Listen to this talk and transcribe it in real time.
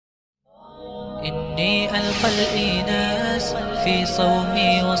إني ألقى الإيناس في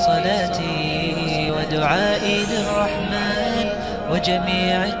صومي وصلاتي ودعائي للرحمن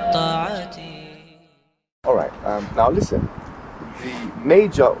وجميع الطاعات. Alright, now listen. The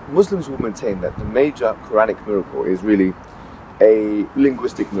major, Muslims will maintain that the major Quranic miracle is really a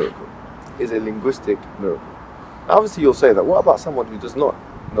linguistic miracle. Is a linguistic miracle. Now obviously you'll say that, what about someone who does not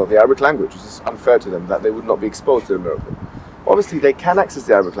know the Arabic language? It's just unfair to them that they would not be exposed to the miracle. Obviously they can access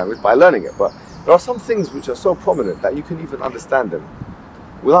the Arabic language by learning it, but there are some things which are so prominent that you can even understand them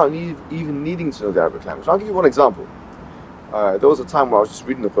without even needing to know the Arabic language. I'll give you one example. There was a time where I was just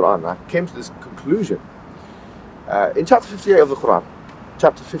reading the Quran and I came to this conclusion. In chapter 58 of the Quran,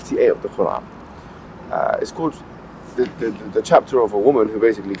 it's called the chapter of a woman who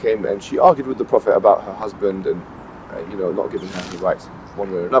basically came and she argued with the Prophet about her husband and not giving her any rights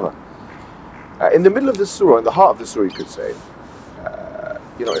one way or another. In the middle of this surah, in the heart of the surah, you could say,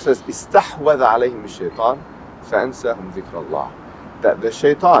 it says استحوذ عليهم الشيطان فأنساهم ذكر الله, that the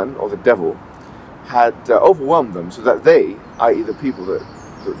shaitan or the devil had overwhelmed them so that they, i.e. the people that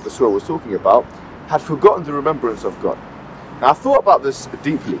the surah was talking about, had forgotten the remembrance of God. Now I thought about this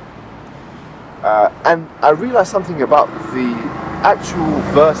deeply and I realized something about the actual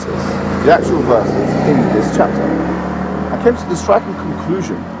verses in this chapter. I came to the striking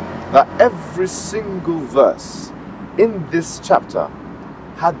conclusion that every single verse in this chapter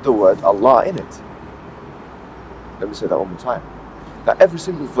had the word Allah in it. Let me say that one more time. That every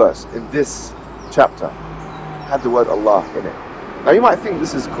single verse in this chapter had the word Allah in it. Now you might think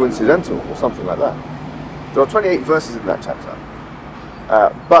this is coincidental or something like that. There are 28 verses in that chapter.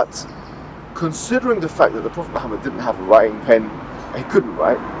 But considering the fact that the Prophet Muhammad didn't have a writing pen, he couldn't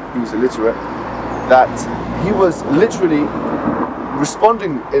write, he was illiterate, that he was literally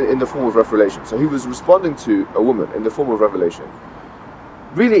responding in the form of revelation. So he was responding to a woman in the form of revelation.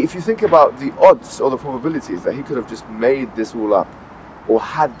 Really, if you think about the odds or the probabilities that he could have just made this all up or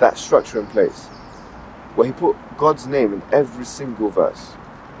had that structure in place, where he put God's name in every single verse,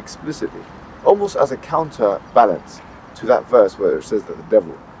 explicitly, almost as a counterbalance to that verse where it says that the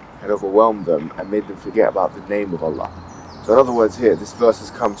devil had overwhelmed them and made them forget about the name of Allah. So in other words here, this verse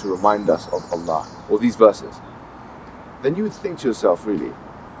has come to remind us of Allah, or these verses. Then you would think to yourself really,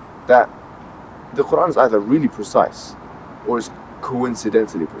 that the Quran is either really precise or is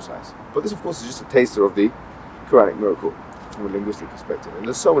coincidentally precise. But this of course is just a taster of the Quranic miracle from a linguistic perspective. And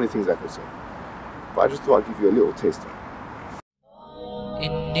there's so many things I could say. But I just thought I'd give you a little taster.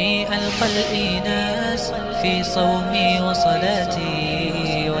 إني ألقى الإيناس في صومي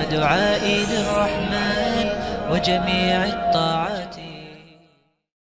وصلاتي ودعائي للرحمن وجميع الطاعات.